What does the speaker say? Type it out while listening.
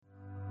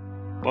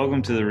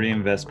Welcome to the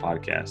Reinvest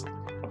Podcast,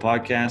 a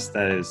podcast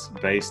that is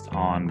based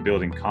on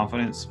building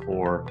confidence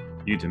for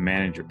you to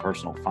manage your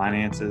personal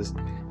finances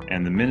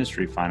and the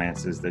ministry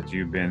finances that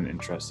you've been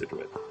entrusted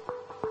with.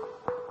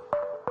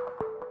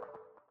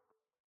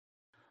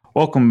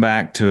 Welcome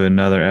back to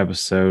another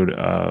episode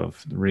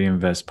of the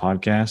Reinvest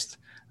Podcast.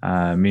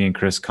 Me and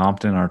Chris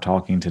Compton are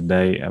talking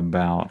today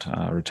about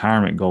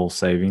retirement goal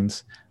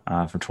savings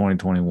for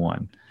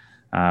 2021.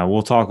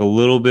 We'll talk a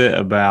little bit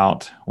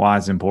about why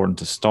it's important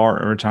to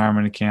start a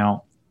retirement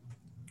account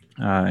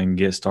and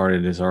get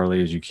started as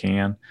early as you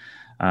can.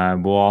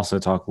 We'll also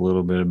talk a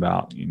little bit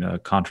about,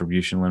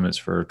 contribution limits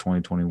for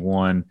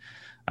 2021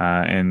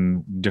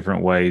 and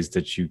different ways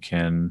that you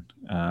can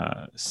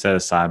set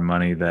aside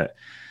money that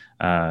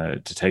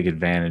to take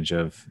advantage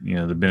of,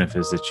 the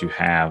benefits that you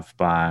have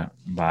by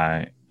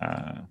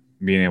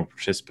being able to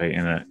participate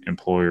in an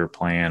employer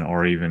plan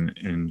or even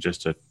in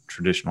just a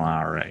traditional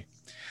IRA.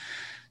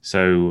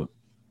 So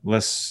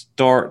let's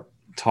start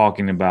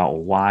talking about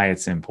why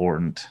it's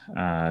important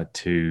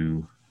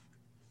to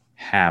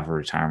have a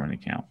retirement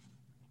account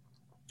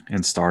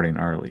and starting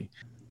early.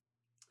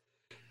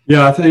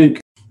 Yeah, I think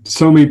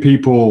so many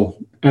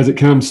people, as it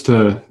comes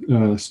to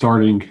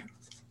starting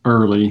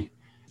early,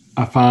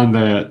 I find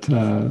that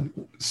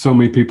so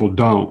many people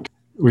don't,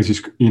 which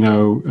is, like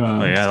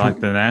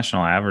the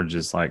national average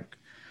is like,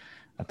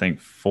 I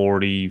think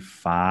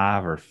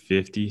 45 or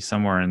 50,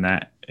 somewhere in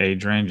that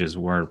age range is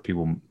where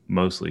people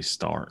mostly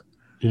start.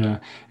 Yeah.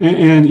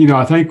 And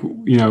I think,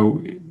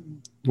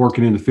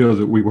 working in the field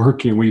that we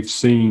work in, we've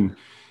seen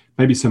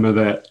maybe some of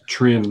that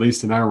trend, at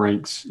least in our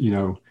ranks,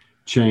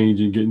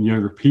 change and getting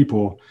younger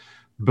people.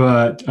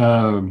 But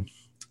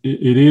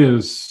it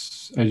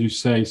is, as you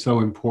say, so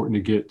important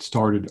to get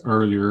started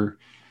earlier,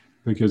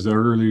 because the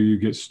earlier you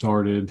get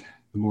started,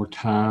 the more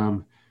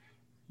time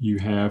you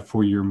have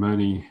for your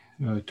money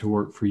to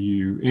work for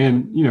you.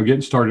 And,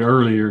 getting started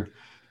earlier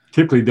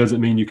typically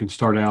doesn't mean you can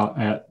start out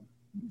at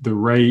the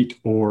rate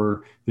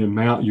or the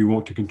amount you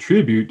want to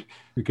contribute,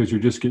 because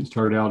you're just getting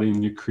started out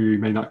in your career. You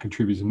may not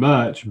contribute as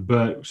much,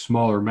 but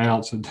smaller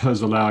amounts, it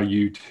does allow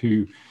you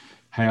to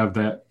have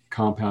that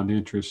compound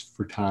interest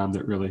for time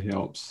that really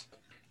helps.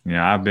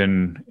 I've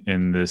been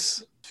in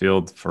this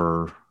field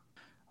for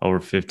over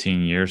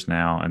 15 years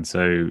now. And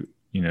so,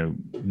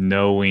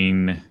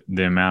 knowing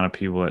the amount of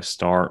people that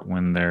start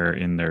when they're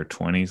in their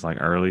 20s, like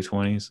early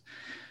 20s,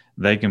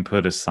 they can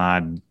put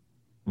aside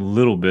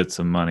little bits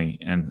of money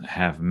and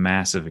have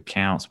massive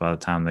accounts by the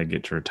time they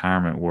get to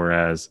retirement.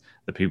 Whereas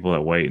the people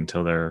that wait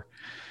until they're,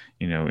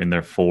 in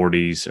their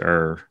 40s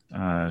or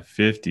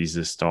 50s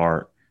to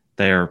start,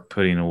 they are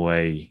putting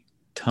away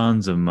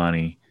tons of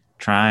money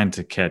trying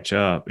to catch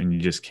up, and you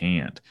just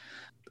can't.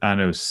 I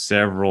know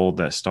several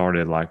that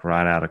started like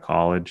right out of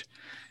college.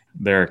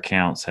 Their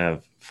accounts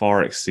have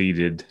far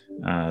exceeded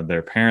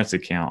their parents'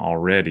 account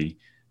already.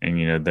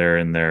 And, they're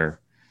in their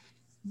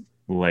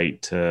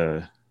late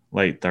 30s,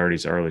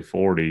 early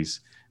 40s,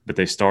 but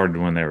they started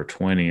when they were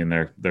 20, and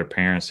their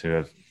parents who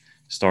have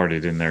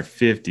started in their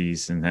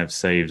 50s and have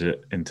saved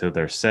it into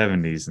their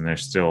 70s, and they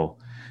still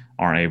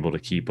aren't able to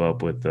keep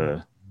up with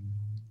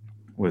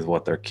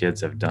what their kids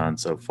have done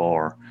so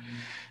far.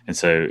 And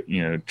so,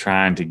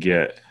 trying to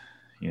get,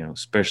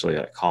 especially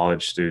like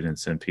college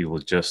students and people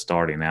just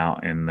starting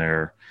out in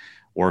their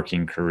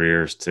working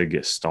careers to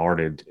get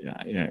started,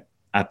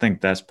 I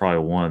think that's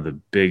probably one of the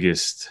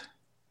biggest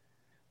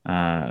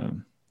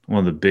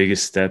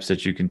steps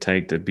that you can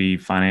take to be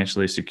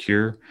financially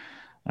secure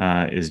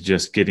is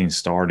just getting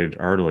started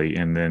early,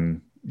 and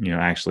then,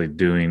 actually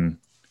doing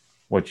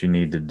what you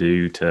need to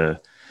do to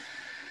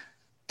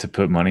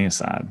put money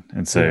aside.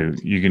 And so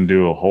you can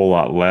do a whole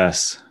lot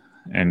less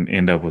and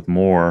end up with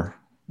more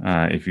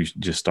if you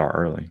just start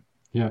early.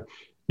 Yeah.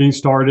 Being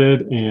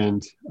started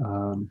and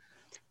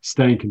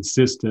staying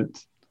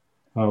consistent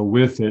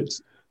with it,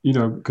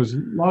 because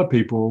a lot of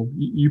people,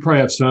 you probably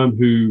have some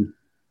who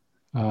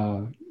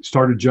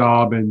start a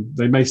job and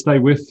they may stay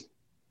with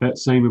that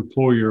same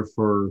employer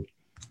for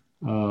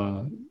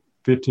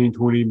 15,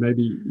 20,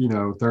 maybe,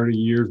 30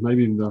 years,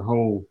 maybe in their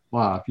whole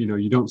life.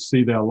 You don't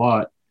see that a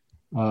lot.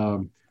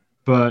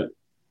 But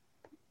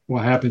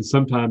what happens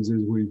sometimes is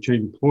when you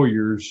change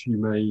employers, you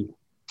may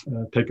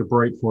take a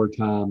break for a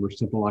time or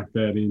something like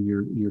that in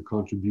your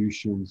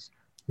contributions.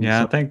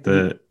 Yeah, I think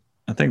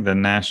the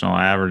national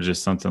average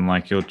is something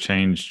like you'll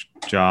change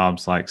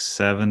jobs like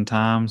 7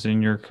 times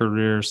in your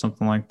career or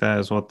something like that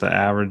is what the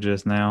average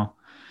is now.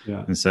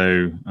 Yeah. And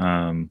so,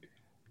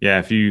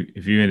 if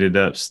you ended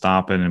up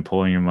stopping and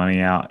pulling your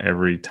money out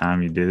every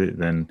time you did it,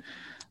 then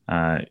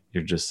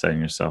you're just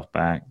setting yourself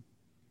back.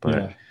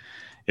 But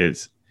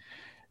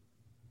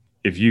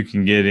if you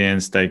can get in,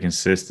 stay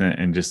consistent,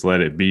 and just let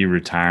it be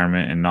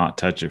retirement and not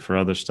touch it for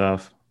other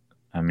stuff,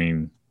 I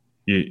mean,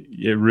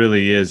 it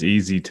really is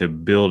easy to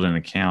build an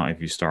account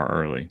if you start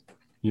early.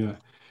 Yeah.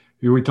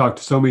 We talked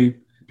to so many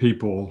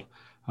people,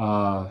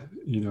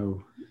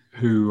 who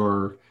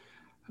are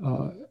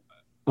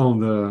on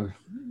the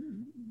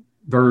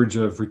verge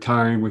of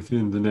retiring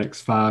within the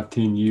next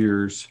 5-10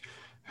 years,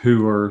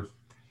 who are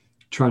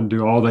trying to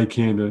do all they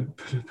can to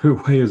put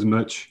away as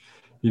much,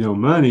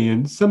 money.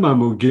 And some of them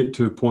will get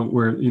to a point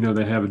where,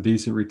 they have a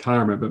decent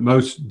retirement, but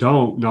most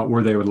don't, not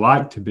where they would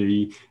like to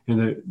be.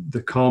 And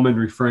the common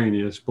refrain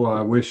is, boy,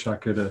 I wish I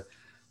could have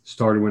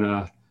started when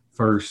I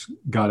first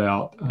got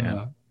out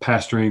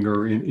pastoring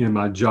or in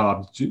my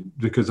job,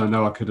 because I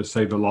know I could have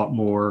saved a lot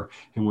more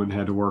and wouldn't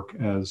have had to work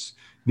as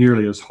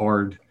nearly as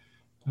hard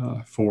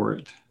for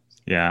it.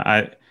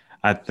 Yeah,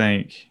 I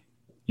think,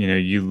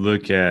 you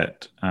look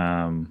at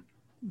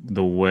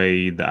the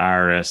way the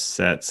IRS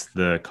sets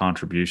the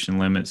contribution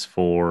limits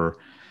for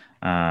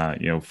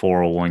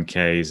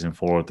 401ks and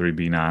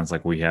 403b9s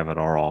like we have at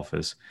our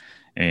office,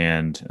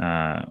 and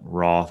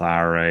Roth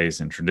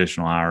IRAs and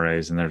traditional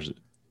IRAs, and there's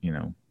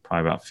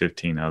probably about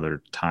 15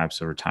 other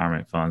types of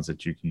retirement funds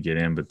that you can get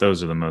in, but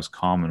those are the most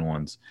common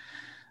ones.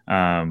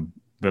 But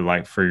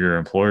like for your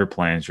employer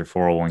plans, your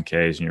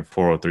 401ks and your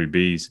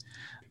 403bs,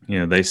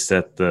 they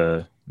set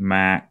the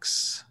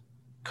max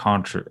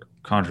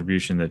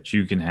contribution that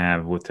you can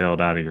have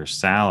withheld out of your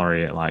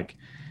salary at like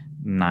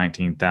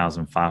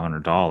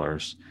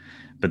 $19,500.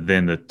 But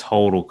then the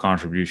total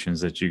contributions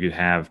that you could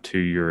have to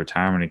your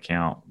retirement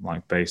account,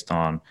 like based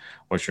on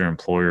what your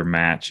employer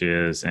match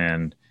is,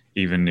 and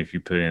even if you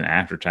put in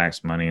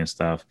after-tax money and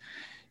stuff,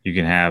 you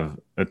can have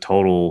a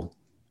total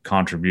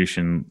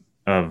contribution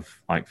of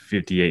like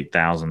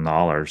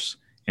 $58,000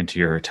 into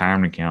your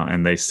retirement account.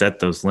 And they set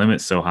those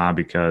limits so high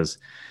because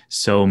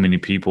so many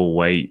people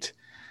wait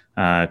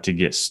to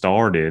get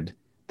started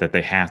that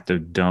they have to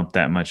dump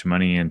that much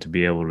money in to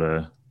be able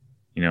to,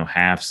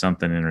 have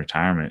something in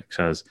retirement.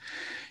 Because,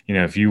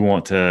 if you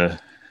want to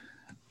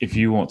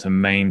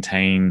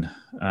maintain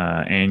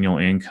annual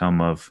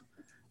income of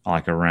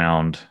like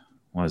around,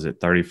 what is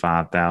it,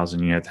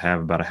 35,000, you have to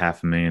have about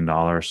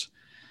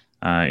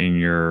 $500,000 in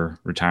your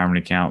retirement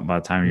account by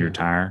the time you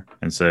retire.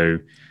 And so,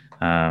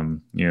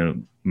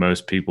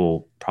 most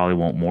people probably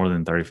want more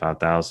than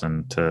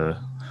 35,000 to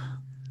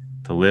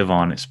live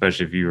on,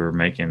 especially if you were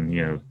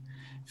making,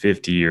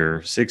 50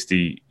 or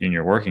 60 in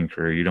your working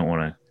career. You don't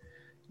want to,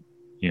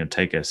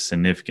 take a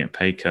significant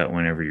pay cut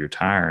whenever you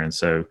retire. And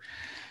so,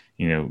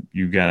 you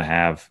got to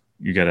have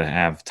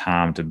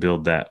time to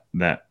build that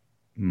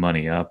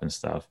money up and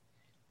stuff.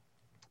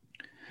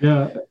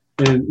 Yeah.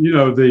 And,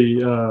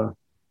 the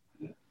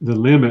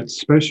limits,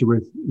 especially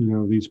with,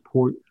 these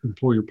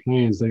employer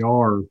plans, they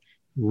are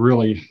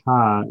really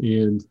high,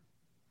 and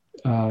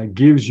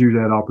gives you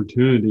that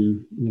opportunity,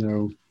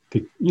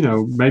 to,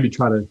 maybe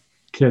try to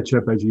catch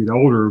up as you get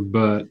older,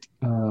 but,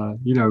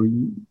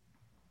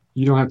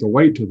 you don't have to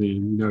wait till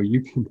then.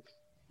 You can,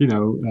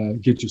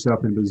 get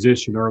yourself in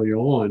position early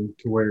on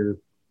to where,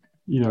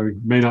 you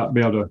may not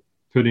be able to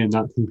put in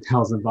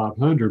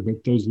 19,500,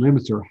 but those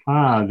limits are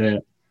high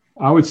that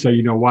I would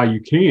say, while you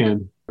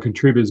can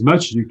contribute as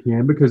much as you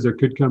can, because there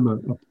could come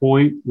a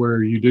point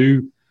where you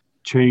do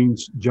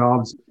change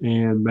jobs,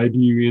 and maybe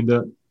you end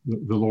up,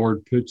 the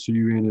Lord puts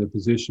you in a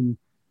position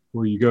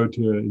where you go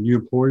to a new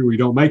employer where you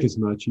don't make as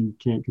much, you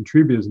can't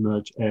contribute as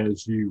much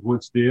as you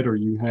once did, or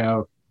you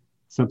have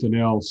something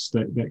else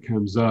that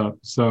comes up.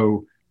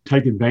 So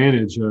take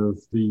advantage of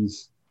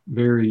these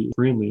very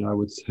friendly, I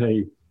would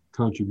say,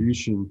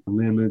 contribution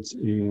limits,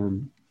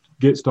 and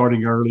get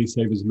starting early,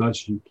 save as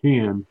much as you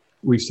can.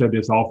 We've said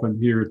this often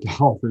here at the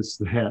office,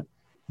 that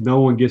no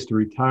one gets to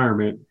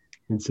retirement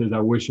and says, I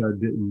wish I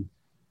didn't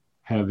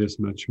have this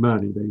much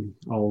money. They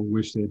all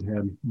wish they'd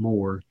had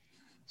more.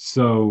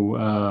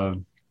 So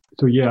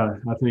yeah,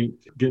 I think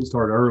getting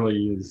started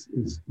early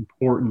is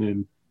important.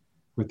 And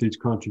with these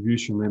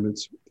contribution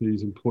limits,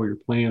 these employer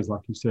plans,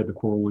 like you said, the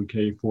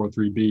 401k,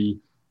 403b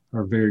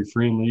are very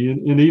friendly.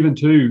 And even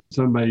too,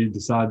 some may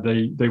decide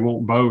they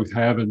want both,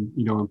 having,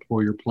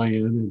 employer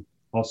plan, and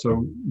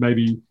also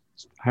maybe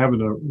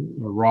having a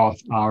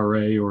Roth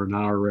IRA or an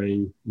IRA,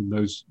 and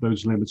those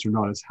limits are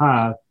not as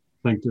high. I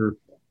think they're,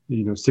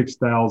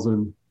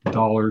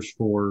 $6,000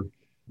 for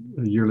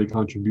a yearly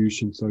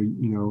contribution. So,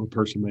 a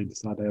person may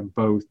decide to have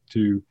both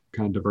to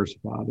kind of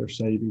diversify their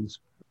savings.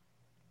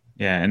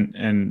 Yeah.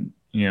 And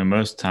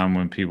most time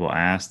when people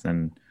ask,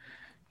 then,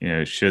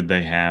 should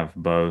they have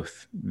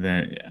both?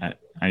 Then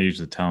I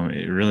usually tell them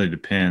it really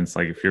depends.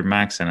 Like if you're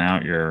maxing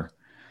out your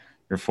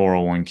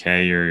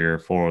 401k or your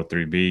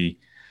 403b,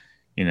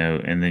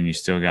 and then you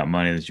still got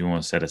money that you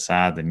want to set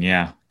aside, then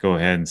yeah, go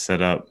ahead and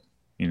set up,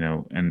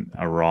 in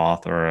a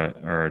Roth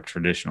or a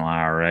traditional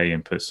IRA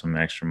and put some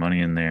extra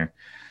money in there.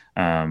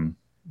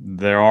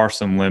 There are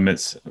some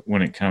limits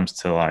when it comes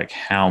to like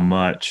how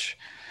much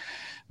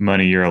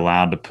money you're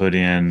allowed to put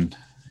in.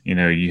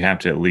 You have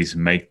to at least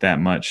make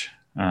that much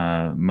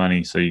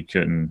money, so you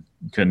couldn't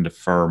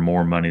defer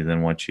more money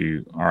than what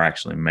you are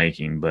actually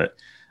making. But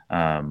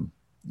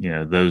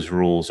those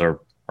rules are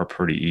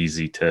pretty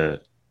easy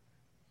to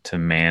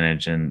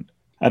manage. And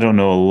I don't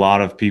know a lot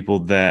of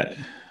people that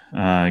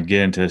get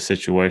into a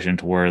situation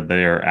to where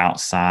they are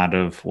outside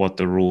of what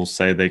the rules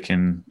say they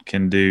can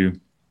do.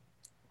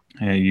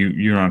 And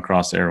you run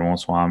across it every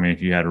once in a while. I mean,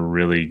 if you had a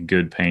really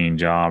good paying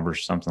job or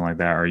something like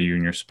that, or you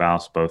and your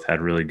spouse both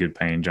had really good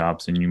paying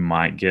jobs, then you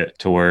might get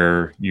to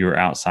where you're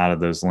outside of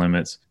those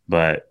limits.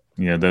 But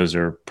those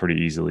are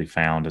pretty easily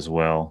found as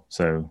well.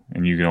 So,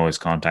 and you can always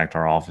contact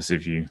our office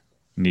if you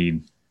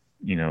need,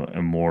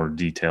 a more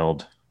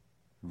detailed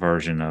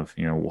version of,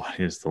 what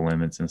is the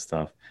limits and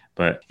stuff.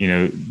 But,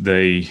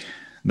 the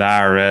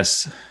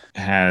IRS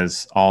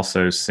has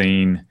also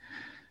seen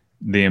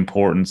the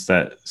importance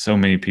that so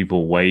many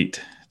people wait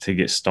to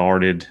get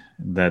started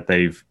that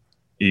they've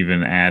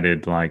even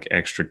added like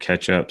extra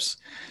catch-ups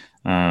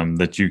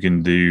that you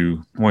can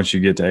do once you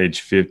get to age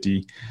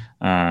 50.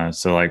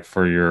 So like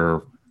for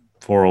your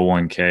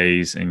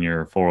 401ks and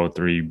your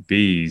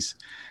 403bs,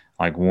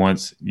 like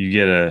once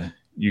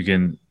you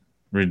can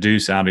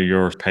reduce out of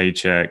your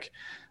paycheck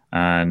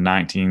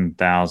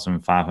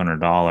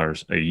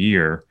 $19,500 a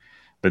year.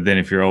 But then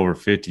if you're over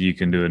 50, you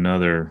can do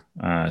another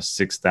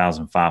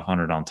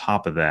 6,500 on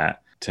top of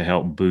that to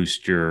help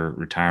boost your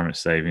retirement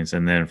savings.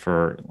 And then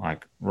for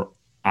like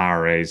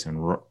IRAs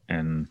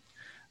and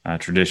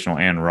traditional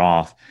and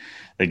Roth,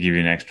 they give you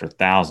an extra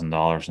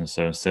 $1,000. And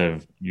so instead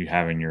of you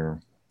having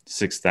your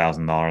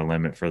 $6,000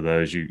 limit for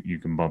those, you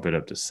can bump it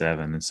up to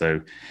 $7,000. And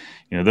so,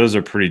 those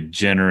are pretty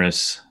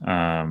generous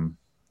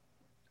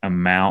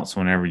amounts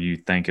whenever you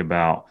think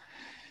about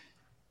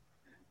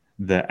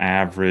the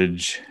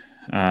average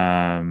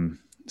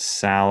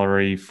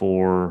salary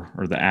or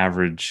the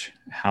average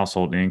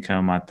household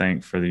income, I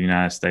think for the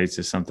United States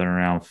is something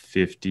around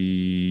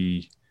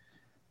 $51,000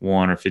 or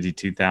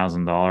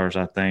 $52,000.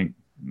 I think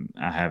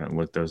I haven't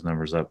looked those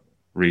numbers up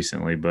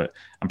recently, but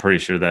I'm pretty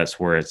sure that's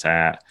where it's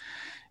at.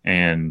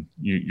 And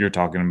you're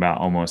talking about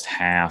almost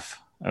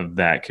half of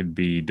that could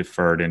be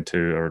deferred into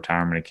a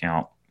retirement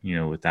account,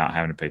 without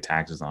having to pay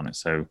taxes on it.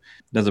 So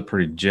that's a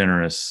pretty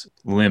generous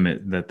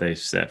limit that they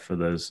set for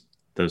those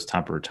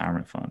type of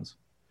retirement funds.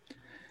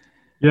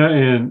 Yeah,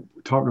 and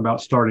talking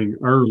about starting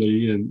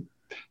early, and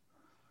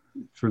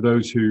for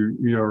those who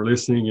are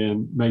listening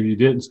and maybe you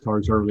didn't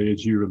start as early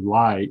as you would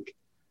like,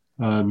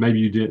 maybe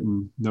you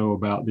didn't know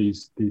about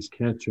these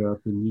catch up,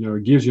 and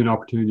it gives you an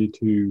opportunity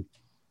to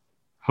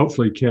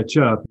hopefully catch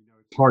up.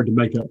 It's hard to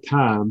make up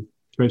time,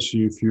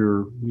 especially if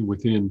you're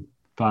within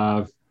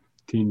 5-10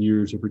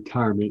 years of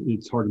retirement.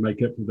 It's hard to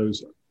make up for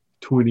those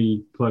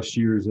 20 plus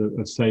years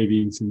of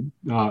savings, and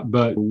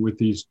but with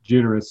these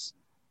generous,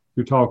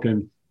 you're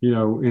talking in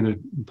an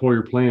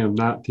employer plan of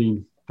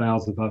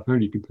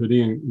 19,500 you can put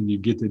in, and you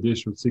get the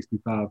additional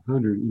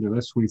 6,500.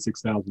 That's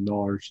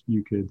 $26,000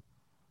 you could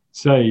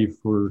save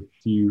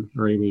if you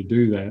are able to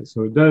do that.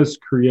 So it does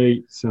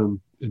create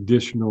some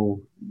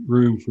additional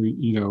room for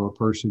a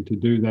person to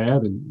do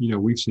that,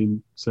 and we've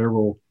seen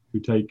several who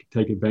take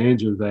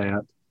advantage of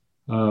that.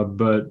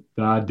 But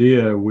the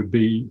idea would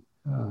be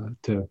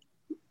to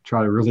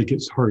try to really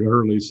get started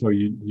early, so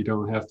you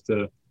don't have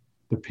to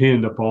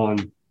depend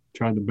upon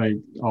trying to bank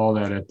all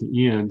that at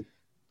the end.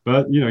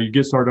 But you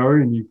get started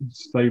early and you can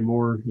save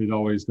more. It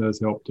always does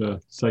help to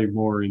save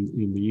more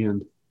in the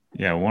end.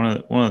 Yeah, one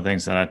of the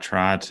things that I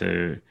try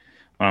to,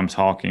 when I'm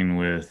talking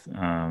with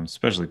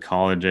especially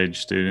college age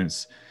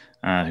students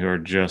who are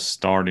just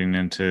starting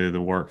into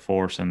the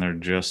workforce and they're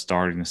just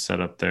starting to set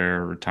up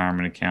their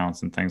retirement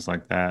accounts and things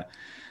like that.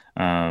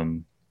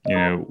 One,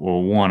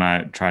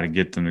 I try to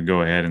get them to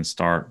go ahead and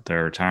start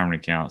their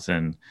retirement accounts,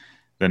 and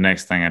the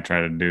next thing I try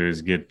to do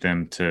is get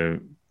them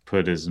to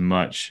put as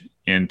much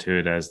into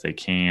it as they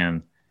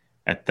can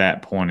at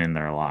that point in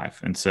their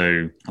life. And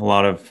so a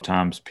lot of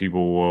times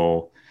people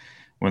will,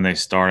 when they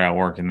start out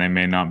working, they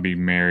may not be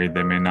married,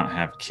 they may not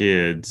have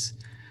kids.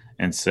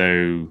 And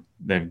so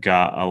they've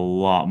got a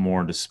lot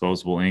more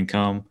disposable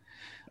income.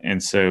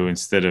 And so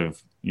instead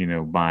of,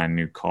 buying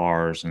new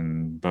cars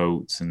and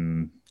boats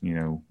and,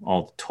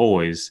 all the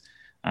toys,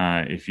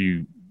 if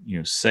you,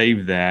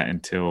 save that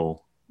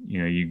until,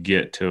 you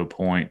get to a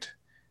point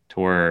to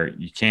where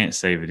you can't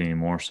save it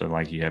anymore. So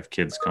like you have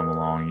kids come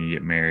along, you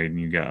get married, and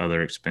you got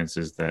other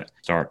expenses that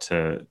start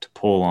to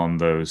pull on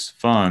those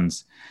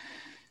funds.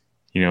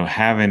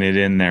 Having it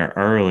in there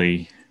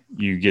early,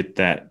 you get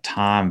that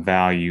time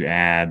value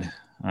add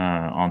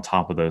on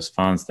top of those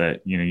funds that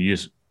you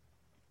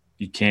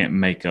can't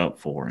make up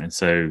for. And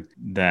so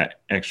that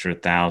extra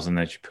 1,000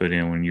 that you put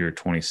in when you're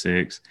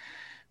 26,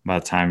 by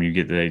the time you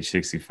get to age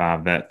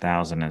 65, that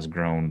 1,000 has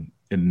grown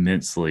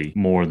immensely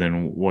more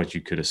than what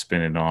you could have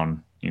spent it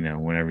on,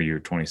 whenever you were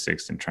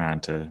 26 and trying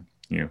to,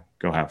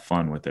 go have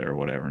fun with it or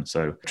whatever. And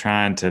so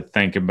trying to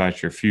think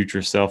about your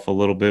future self a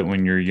little bit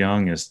when you're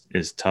young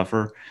is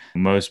tougher.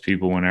 Most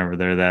people, whenever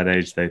they're that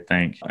age, they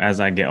think, as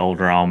I get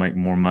older, I'll make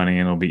more money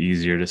and it'll be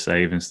easier to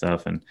save and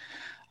stuff. And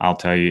I'll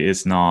tell you,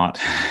 it's not.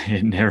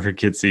 It never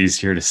gets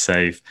easier to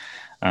save.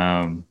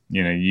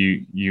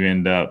 You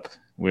end up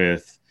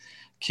with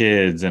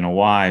kids and a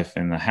wife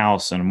and a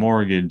house and a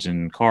mortgage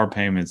and car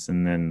payments,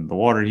 and then the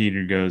water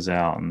heater goes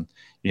out, and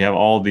you have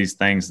all these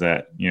things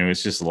that,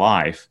 it's just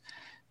life.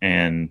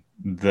 And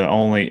the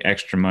only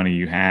extra money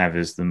you have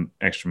is the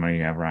extra money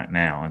you have right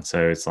now. And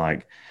so it's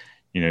like,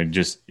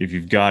 just if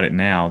you've got it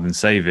now, then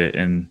save it.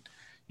 And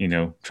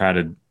try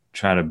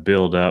to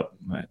build up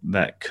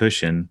that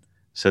cushion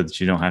so that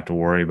you don't have to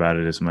worry about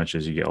it as much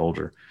as you get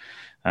older.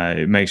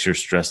 It makes your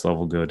stress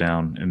level go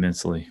down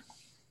immensely.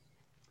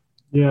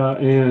 Yeah,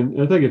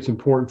 and I think it's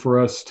important for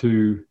us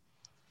to,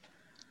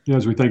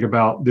 as we think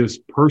about this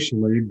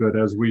personally, but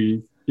as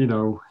we,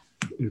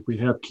 if we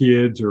have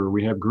kids or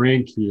we have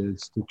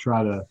grandkids, to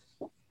try to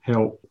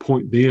help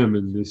point them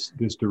in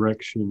this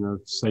direction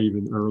of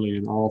saving early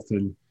and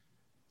often,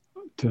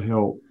 to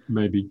help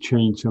maybe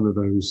change some of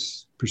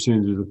those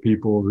percentages of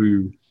people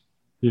who,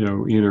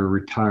 enter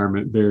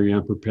retirement very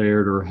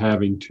unprepared or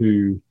having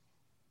to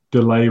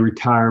delay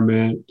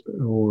retirement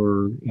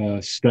or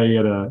stay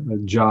at a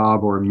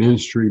job or a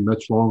ministry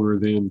much longer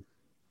than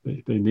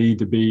they need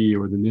to be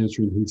or the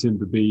ministry needs them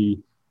to be.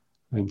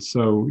 And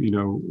so,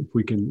 if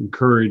we can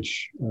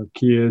encourage our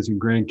kids and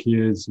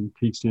grandkids and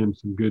teach them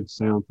some good,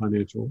 sound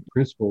financial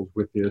principles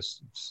with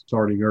this,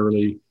 starting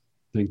early,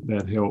 I think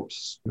that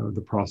helps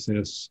the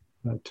process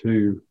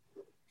too.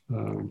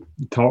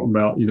 Talking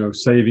about,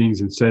 savings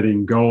and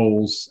setting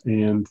goals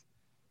and,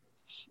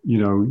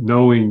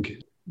 knowing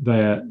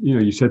that,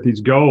 you set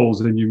these goals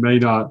and you may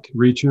not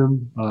reach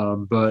them,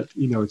 but,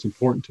 it's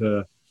important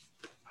to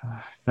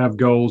have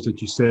goals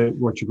that you set,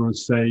 what you're going to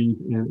save,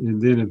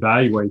 and then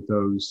evaluate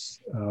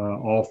those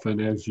often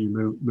as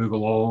you move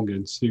along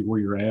and see where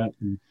you're at.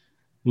 And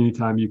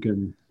anytime you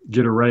can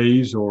get a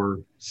raise or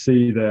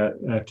see that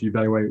after you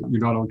evaluate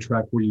you're not on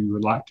track where you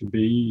would like to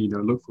be,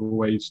 look for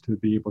ways to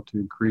be able to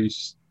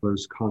increase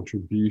those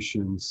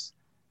contributions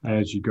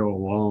as you go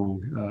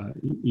along.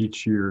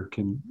 Each year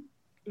can,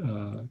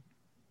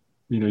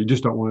 you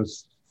just don't want to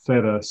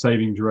set a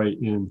savings rate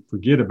and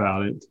forget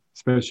about it,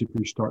 especially if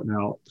you're starting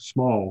out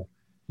small.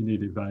 You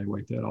need to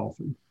evaluate that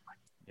often.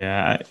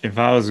 Yeah, if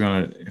I was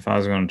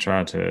gonna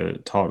try to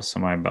talk to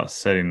somebody about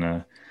setting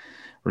a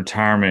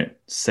retirement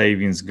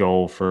savings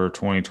goal for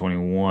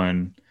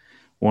 2021,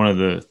 one of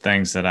the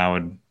things that I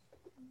would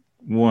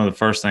one of the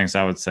first things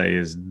I would say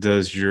is,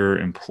 does your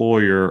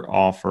employer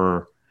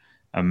offer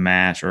a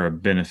match or a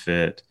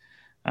benefit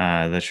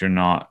that you're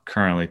not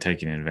currently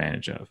taking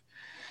advantage of?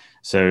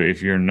 So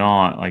if you're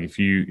not, like if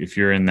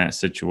you're in that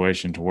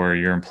situation to where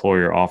your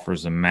employer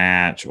offers a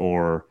match,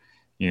 or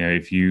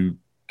if you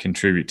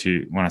contribute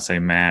to, when I say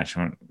match,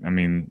 I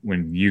mean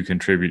when you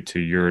contribute to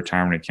your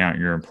retirement account,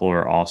 your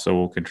employer also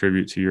will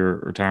contribute to your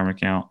retirement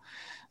account.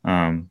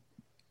 Um,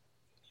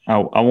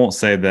 I won't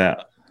say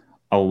that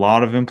a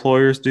lot of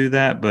employers do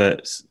that,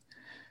 but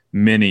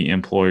many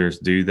employers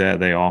do that.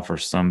 They offer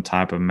some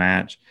type of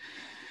match,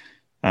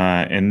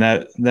 and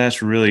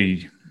that's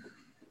really,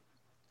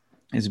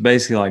 it's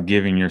basically like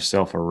giving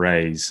yourself a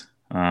raise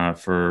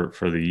for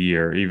the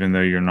year, even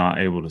though you're not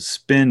able to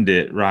spend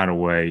it right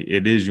away.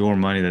 It is your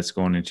money that's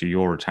going into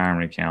your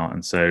retirement account,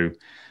 and so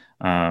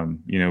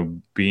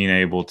being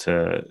able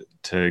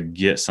to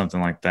get something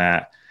like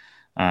that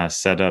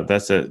set up,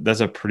 that's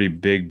a pretty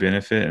big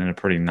benefit and a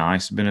pretty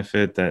nice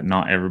benefit that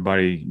not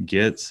everybody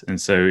gets. And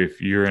so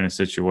if you're in a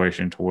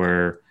situation to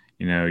where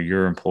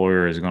your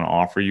employer is going to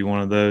offer you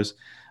one of those,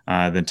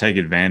 then take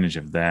advantage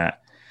of that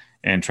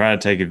and try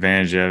to take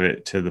advantage of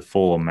it to the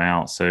full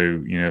amount.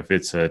 So, if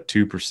it's a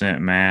 2%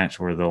 match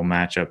where they'll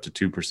match up to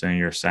 2% of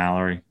your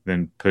salary,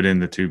 then put in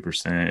the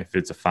 2%. If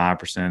it's a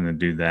 5%, then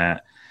do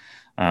that.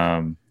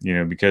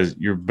 Because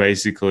you're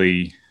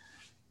basically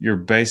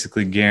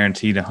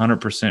guaranteed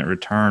 100%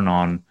 return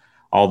on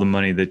all the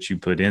money that you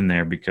put in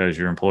there, because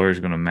your employer is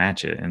going to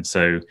match it. And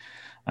so,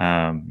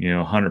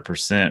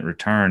 100%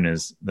 return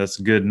that's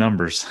good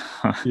numbers.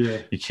 Yeah.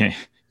 You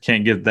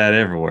can't get that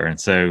everywhere. And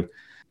so,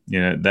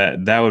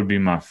 that would be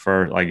my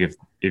first, like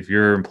if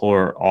your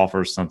employer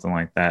offers something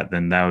like that,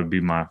 then that would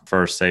be my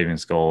first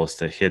savings goal, is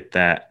to get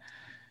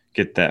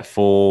that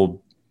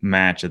full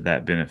match of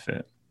that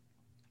benefit.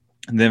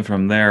 And then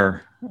from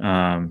there,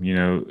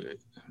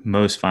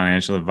 most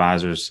financial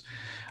advisors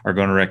are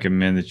going to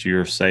recommend that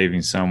you're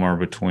saving somewhere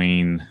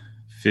between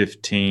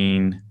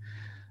 15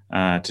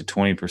 to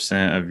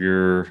 20% of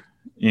your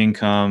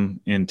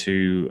income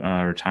into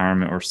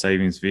retirement or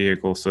savings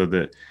vehicle, so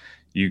that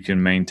you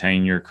can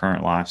maintain your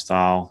current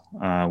lifestyle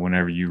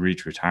whenever you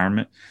reach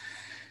retirement.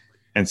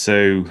 And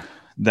so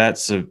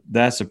that's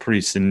a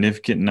pretty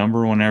significant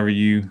number whenever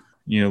you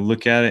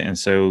look at it. And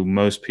so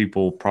most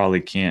people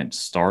probably can't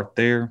start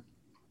there,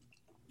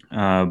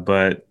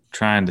 but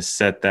trying to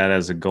set that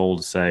as a goal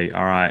to say,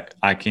 all right,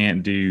 I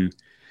can't do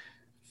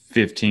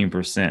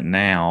 15%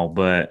 now,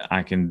 but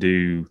I can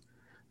do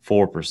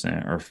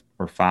 4%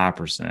 or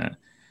 5.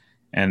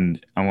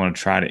 And I want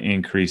to try to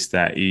increase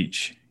that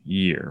each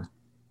year,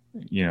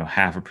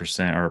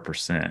 0.5% or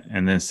 1%,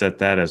 and then set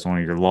that as one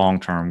of your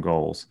long-term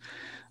goals.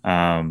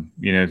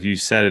 If you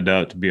set it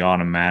up to be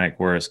automatic,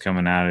 where it's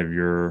coming out of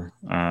your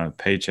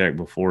paycheck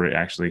before it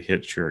actually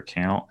hits your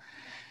account,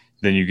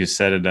 then you could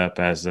set it up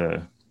as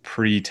a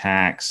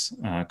pre-tax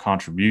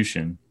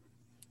contribution.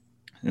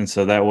 And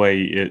so that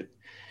way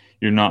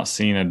you're not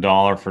seeing a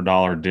dollar for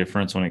dollar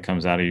difference when it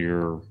comes out of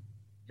your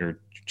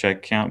check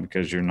account,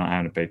 because you're not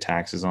having to pay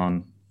taxes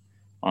on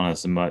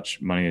as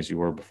much money as you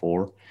were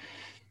before.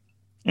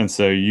 And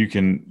so you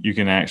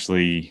can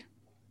actually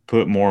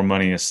put more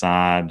money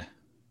aside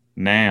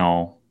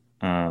now,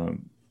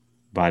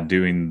 by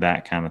doing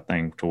that kind of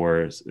thing, to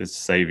where it's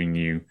saving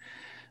you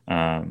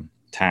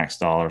tax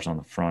dollars on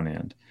the front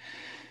end.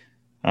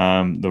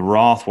 The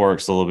Roth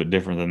works a little bit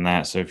different than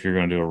that. So if you're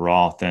going to do a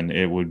Roth, then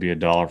it would be a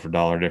dollar for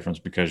dollar difference,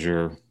 because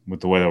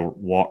with the way the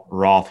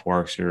Roth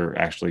works, you're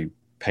actually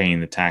paying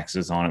the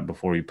taxes on it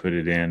before you put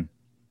it in.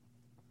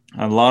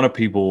 A lot of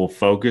people will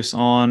focus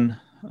on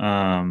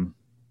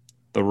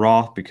the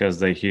Roth because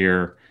they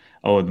hear,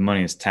 oh, the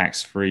money is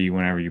tax free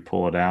whenever you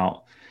pull it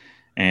out.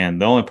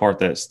 And the only part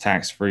that's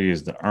tax free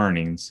is the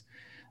earnings,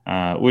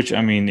 which,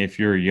 I mean, if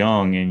you're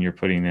young and you're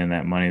putting in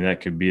that money,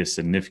 that could be a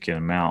significant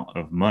amount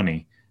of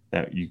money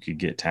that you could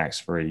get tax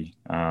free.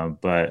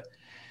 But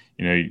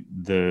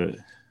the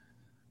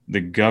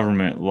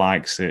government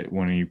likes it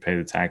when you pay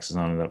the taxes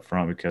on it up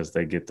front, because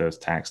they get those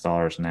tax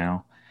dollars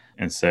now.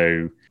 And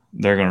so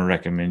they're going to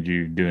recommend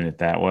you doing it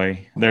that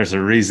way. There's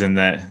a reason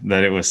that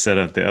it was set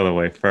up the other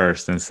way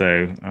first. And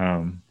so,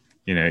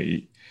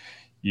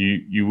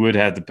 you would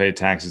have to pay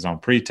taxes on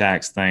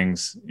pre-tax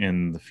things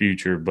in the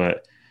future,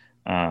 but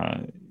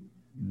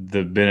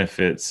the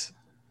benefits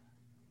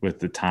with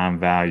the time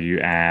value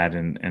add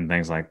and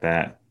things like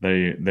that,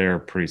 they're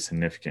pretty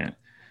significant.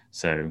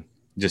 So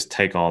just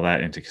take all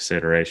that into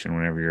consideration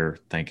whenever you're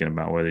thinking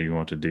about whether you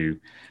want to do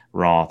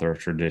Roth or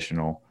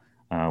traditional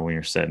when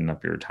you're setting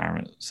up your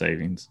retirement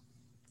savings.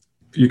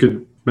 You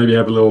could maybe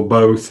have a little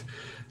both.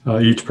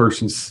 Each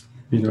person's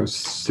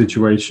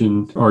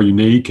situation are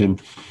unique,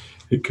 and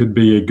it could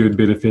be a good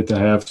benefit to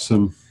have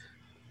some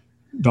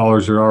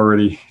dollars that are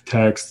already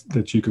taxed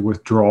that you could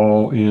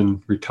withdraw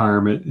in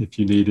retirement if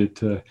you needed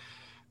to,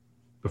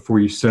 before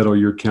you settle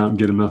your account and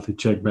get a monthly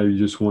check. Maybe you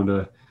just want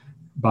to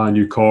buy a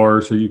new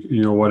car, so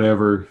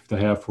whatever they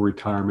have for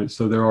retirement.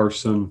 So there are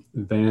some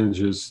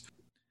advantages.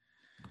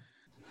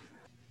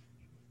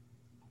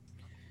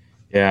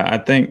 Yeah, I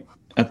think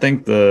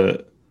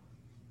the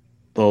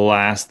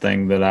last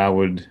thing that I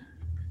would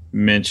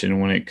mention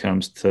when it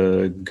comes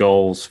to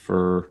goals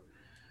for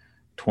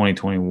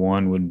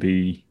 2021 would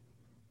be,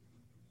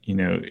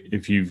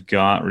 if you've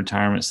got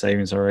retirement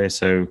savings already.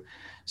 So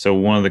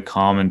one of the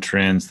common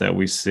trends that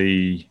we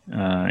see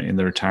in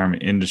the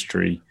retirement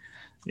industry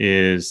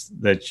is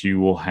that you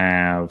will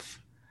have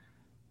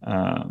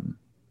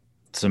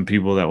some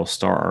people that will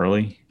start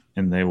early,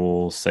 and they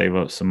will save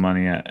up some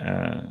money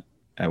at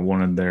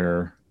one of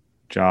their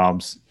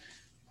jobs,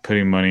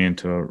 putting money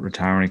into a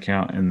retirement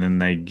account, and then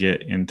they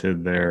get into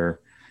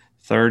their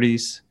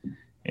 30s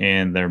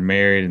and they're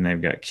married and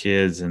they've got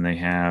kids, and they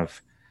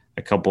have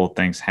a couple of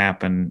things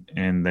happen,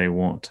 and they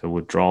want to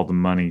withdraw the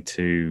money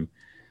to,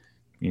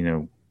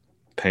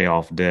 pay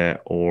off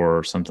debt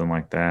or something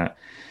like that.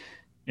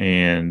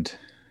 And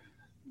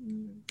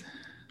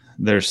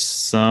there's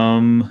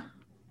some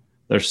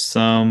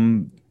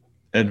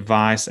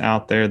advice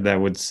out there that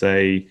would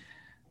say,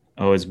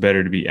 oh, it's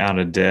better to be out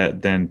of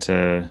debt than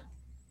to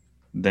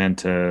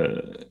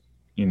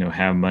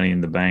have money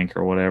in the bank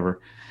or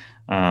whatever.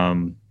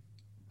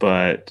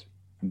 But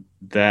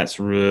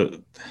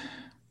that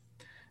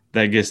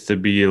gets to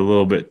be a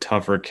little bit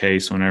tougher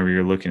case whenever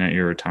you're looking at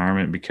your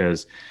retirement,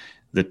 because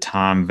the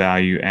time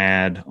value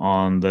add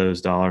on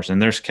those dollars,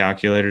 and there's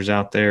calculators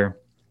out there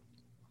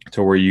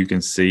to where you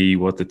can see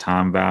what the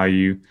time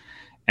value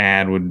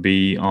add would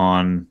be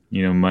on,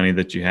 money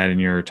that you had in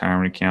your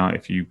retirement account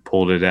if you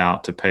pulled it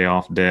out to pay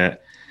off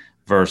debt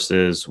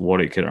versus what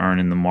it could earn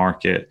in the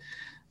market,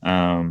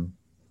 and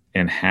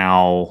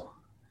how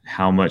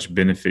much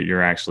benefit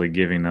you're actually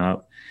giving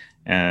up.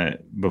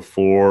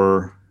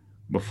 Before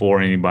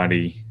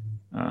anybody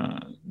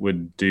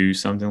would do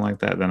something like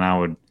that, then I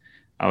would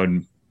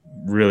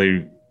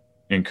really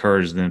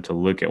encourage them to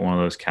look at one of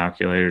those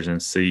calculators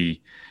and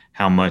see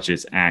how much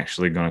it's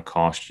actually going to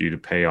cost you to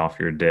pay off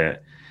your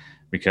debt.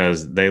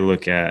 Because they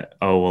look at,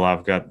 oh, well,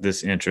 I've got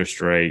this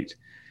interest rate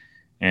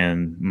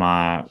and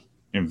my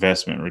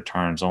investment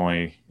returns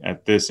only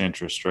at this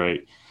interest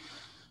rate,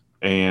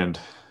 and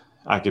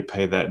I could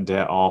pay that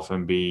debt off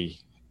and be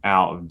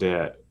out of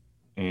debt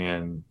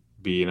and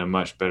be in a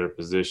much better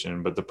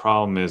position. But the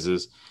problem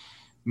is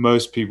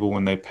most people,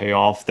 when they pay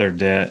off their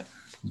debt,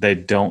 they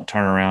don't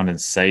turn around and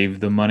save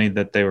the money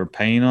that they were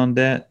paying on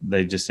debt.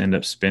 They just end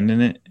up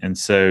spending it. And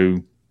so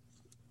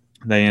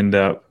they end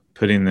up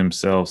putting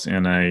themselves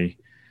in a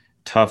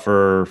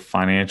tougher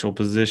financial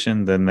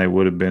position than they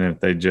would have been if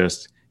they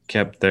just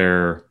kept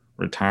their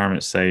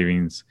retirement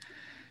savings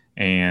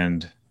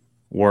and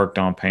worked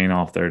on paying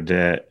off their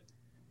debt.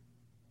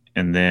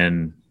 And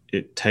then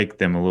it take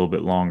them a little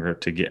bit longer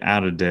to get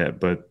out of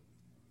debt, but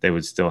they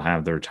would still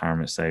have the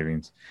retirement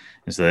savings.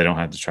 And so they don't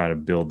have to try to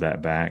build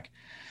that back.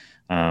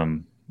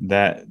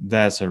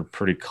 That's a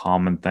pretty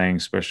common thing,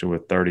 especially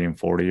with 30 and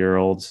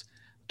 40-year-olds,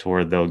 to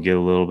where they'll get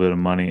a little bit of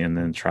money and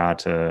then try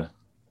to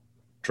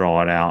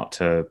draw it out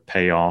to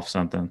pay off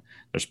something.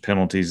 There's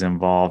penalties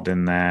involved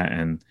in that,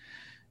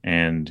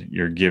 and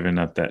you're giving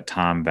up that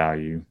time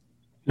value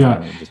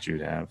that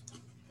you'd have.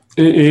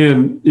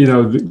 And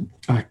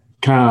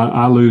kind of,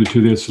 I alluded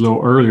to this a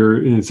little earlier,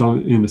 and it's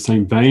in the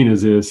same vein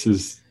as this,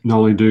 is not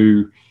only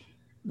do,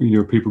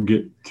 people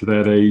get to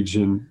that age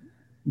and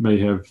may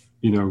have,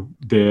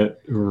 debt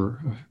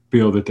or a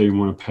bill that they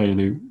want to pay and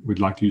they would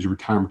like to use a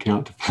retirement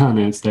account to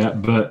finance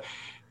that, but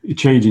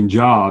changing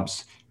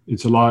jobs,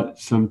 it's a lot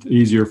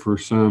easier for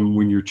some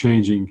when you're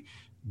changing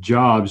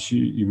jobs.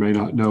 You may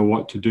not know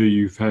what to do.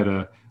 You've had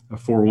a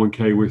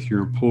 401k with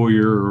your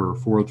employer or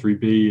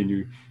 403b, and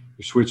you're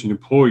switching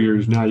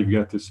employers. Now you've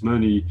got this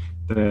money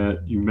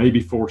that you may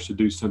be forced to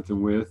do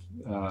something with,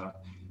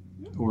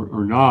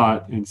 or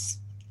not. And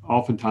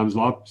oftentimes,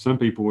 some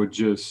people would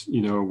just,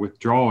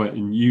 withdraw it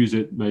and use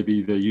it.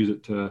 Maybe they use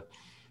it to,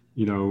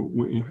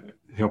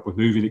 help with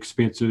moving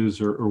expenses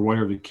or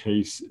whatever the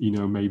case,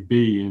 may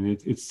be. And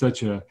it's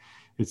such a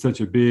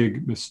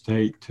big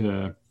mistake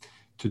to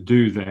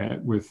do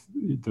that with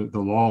the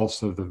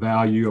loss of the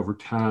value over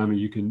time. And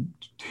you can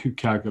do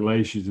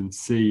calculations and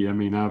see. I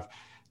mean, I've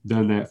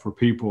done that for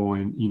people,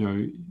 and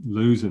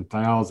losing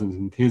thousands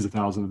and tens of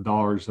thousands of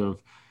dollars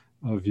of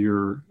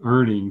your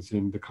earnings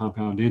and the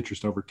compound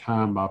interest over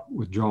time by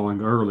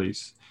withdrawing early,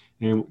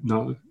 and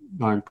not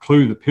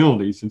including the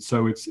penalties. And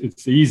so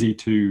it's easy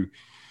to,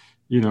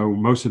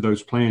 most of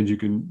those plans, you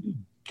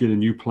can get a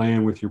new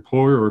plan with your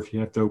employer, or if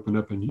you have to open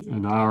up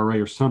an IRA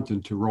or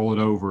something to roll it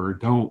over, or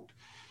don't.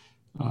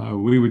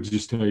 We would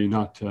just tell you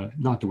not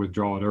to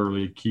withdraw it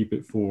early. Keep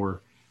it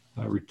for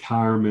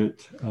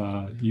retirement.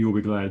 You'll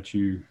be glad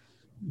you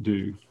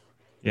do.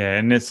 Yeah,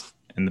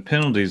 and the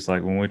penalties,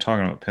 like when we're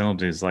talking about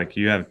penalties, like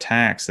you have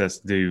tax that's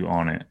due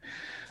on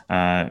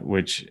it,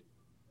 which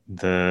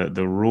the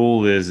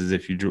rule is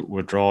if you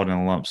withdraw it in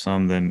a lump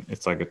sum, then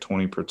it's like a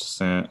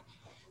 20%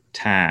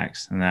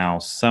 tax. Now,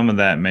 some of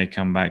that may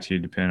come back to you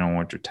depending on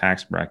what your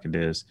tax bracket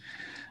is.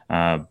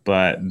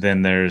 But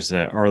then there's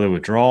an early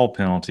withdrawal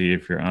penalty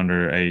if you're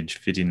under age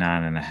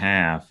 59 and a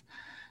half.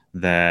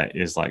 That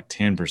is like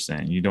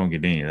 10%. You don't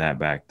get any of that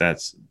back.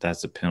 That's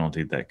a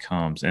penalty that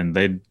comes, and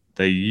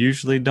they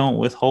usually don't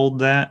withhold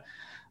that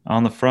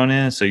on the front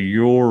end. So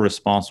you're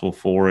responsible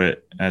for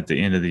it at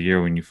the end of the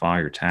year when you file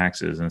your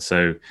taxes. And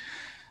so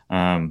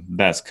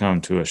that's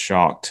come to a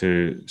shock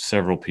to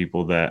several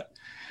people that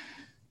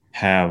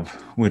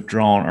have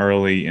withdrawn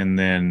early, and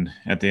then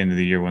at the end of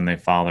the year when they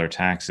file their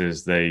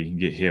taxes, they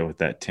get hit with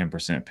that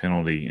 10%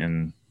 penalty,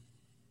 and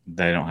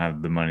they don't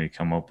have the money to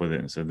come up with it.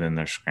 And so then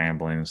they're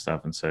scrambling and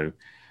stuff. And so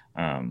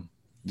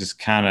just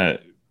kind of,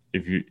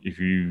 if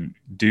you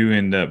do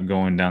end up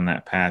going down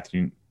that path,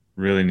 you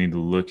really need to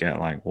look at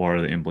like what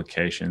are the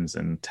implications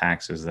and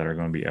taxes that are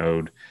going to be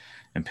owed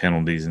and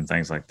penalties and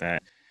things like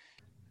that.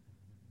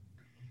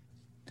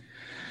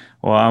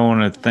 Well, I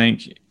want to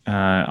thank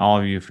all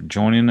of you for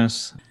joining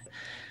us.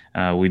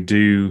 We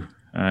do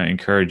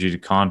encourage you to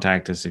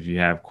contact us if you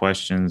have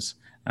questions.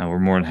 We're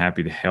more than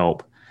happy to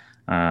help.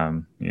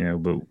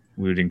 But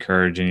we would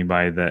encourage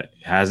anybody that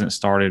hasn't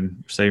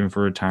started saving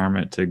for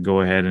retirement to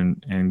go ahead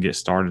and get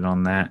started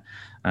on that.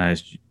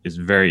 It's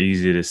very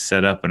easy to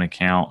set up an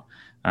account,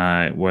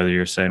 whether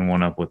you're setting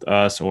one up with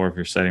us or if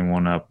you're setting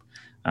one up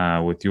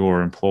with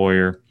your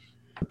employer.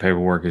 The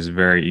paperwork is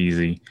very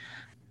easy.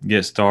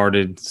 Get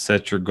started,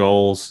 set your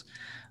goals.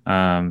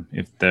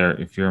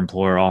 If your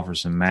employer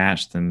offers a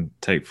match, then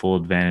take full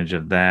advantage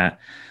of that.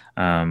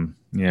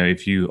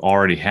 If you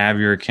already have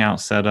your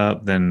account set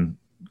up, then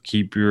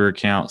keep your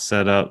account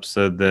set up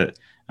so that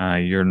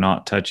you're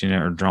not touching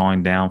it or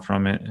drawing down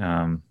from it.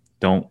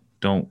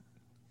 Don't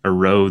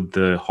erode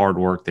the hard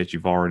work that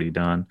you've already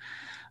done.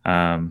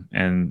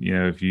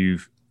 If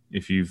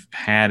you've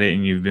had it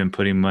and you've been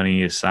putting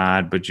money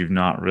aside, but you've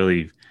not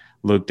really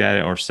looked at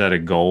it or set a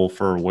goal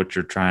for what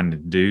you're trying to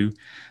do,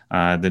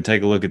 then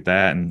take a look at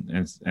that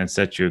and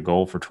set you a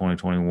goal for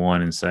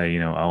 2021 and say,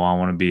 I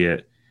want to be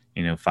at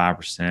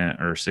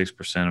 5% or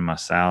 6% of my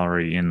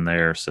salary in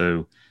there.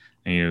 So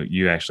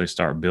you actually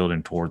start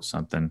building towards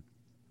something.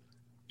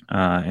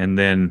 And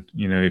then,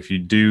 if you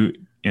do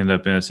end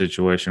up in a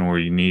situation where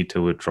you need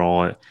to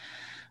withdraw it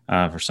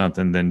for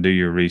something, then do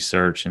your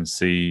research and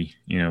see,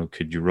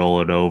 could you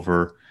roll it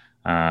over?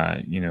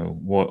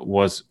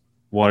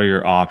 What are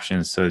your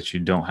options so that you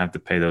don't have to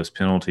pay those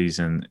penalties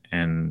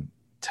and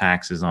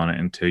taxes on it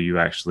until you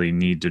actually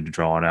need to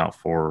draw it out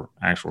for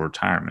actual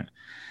retirement.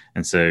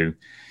 And so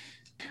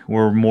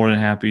we're more than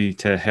happy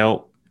to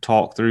help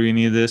talk through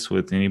any of this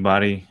with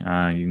anybody. You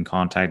can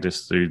contact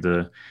us through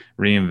the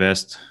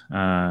Reinvest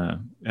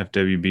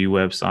FWB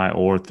website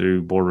or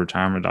through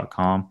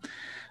boardretirement.com.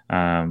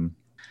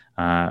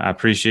 I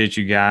appreciate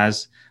you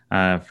guys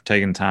for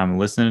taking time and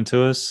listening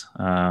to us.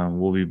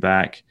 We'll be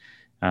back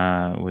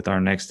with our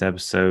next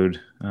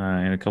episode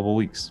in a couple of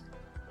weeks.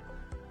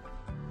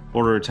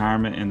 Board of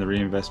Retirement and the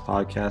Reinvest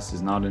podcast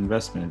is not an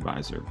investment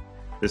advisor.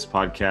 This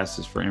podcast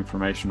is for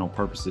informational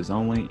purposes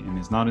only and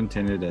is not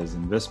intended as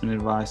investment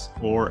advice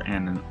or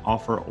an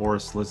offer or a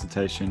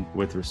solicitation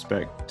with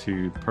respect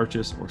to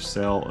purchase or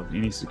sale of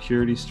any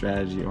security,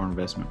 strategy, or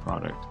investment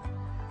product.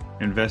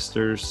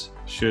 Investors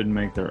should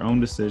make their own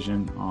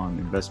decision on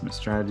investment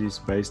strategies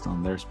based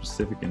on their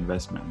specific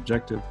investment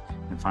objective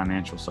and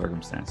financial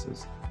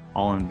circumstances.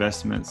 All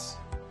investments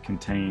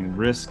contain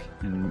risk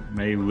and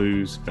may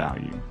lose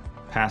value.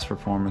 Past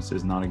performance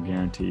is not a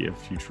guarantee of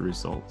future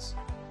results.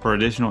 For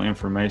additional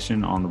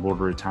information on the Board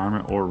of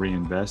Retirement or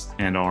Reinvest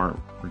and our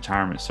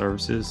retirement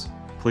services,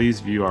 please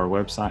view our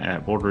website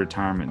at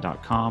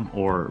boardofretirement.com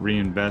or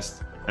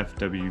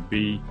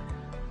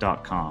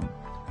reinvestfwb.com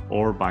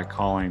or by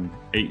calling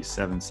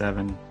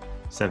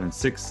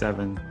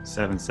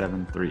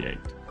 877-767-7738.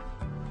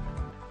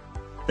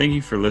 Thank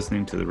you for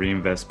listening to the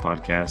Reinvest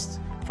podcast.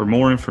 For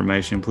more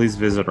information, please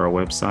visit our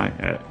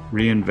website at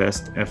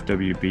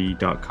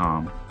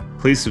reinvestfwb.com.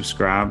 Please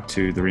subscribe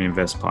to the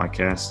Reinvest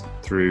podcast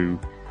through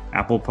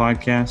Apple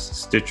Podcasts,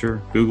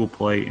 Stitcher, Google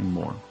Play, and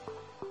more.